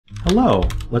Hello,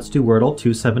 let's do Wordle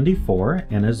 274,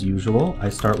 and as usual, I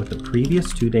start with the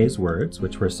previous 2 days' words,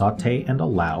 which were sauté and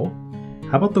allow.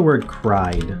 How about the word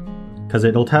cried? Because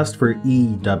it'll test for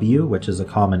EW, which is a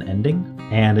common ending,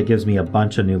 and it gives me a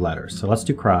bunch of new letters. So let's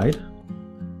do cried.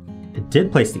 It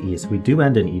did place the E, so we do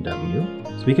end in EW.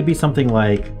 So we could be something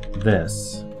like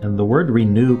this, and the word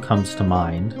renew comes to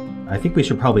mind. I think we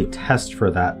should probably test for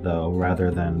that though,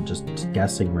 rather than just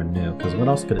guessing renew, because what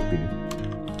else could it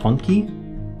be? Funky?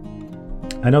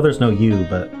 I know there's no U,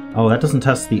 but oh, that doesn't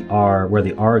test the R, where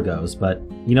the R goes, but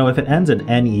you know, if it ends in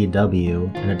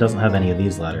NEW and it doesn't have any of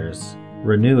these letters,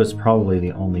 renew is probably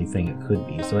the only thing it could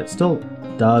be, so it still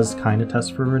does kind of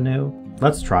test for renew.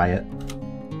 Let's try it.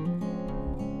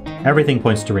 Everything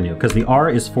points to renew, because the R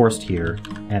is forced here,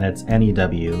 and it's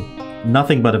NEW.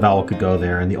 Nothing but a vowel could go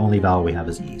there, and the only vowel we have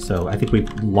is E, so I think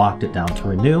we've locked it down to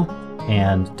renew,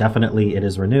 and definitely it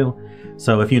is renew.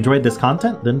 So if you enjoyed this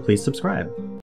content, then please subscribe.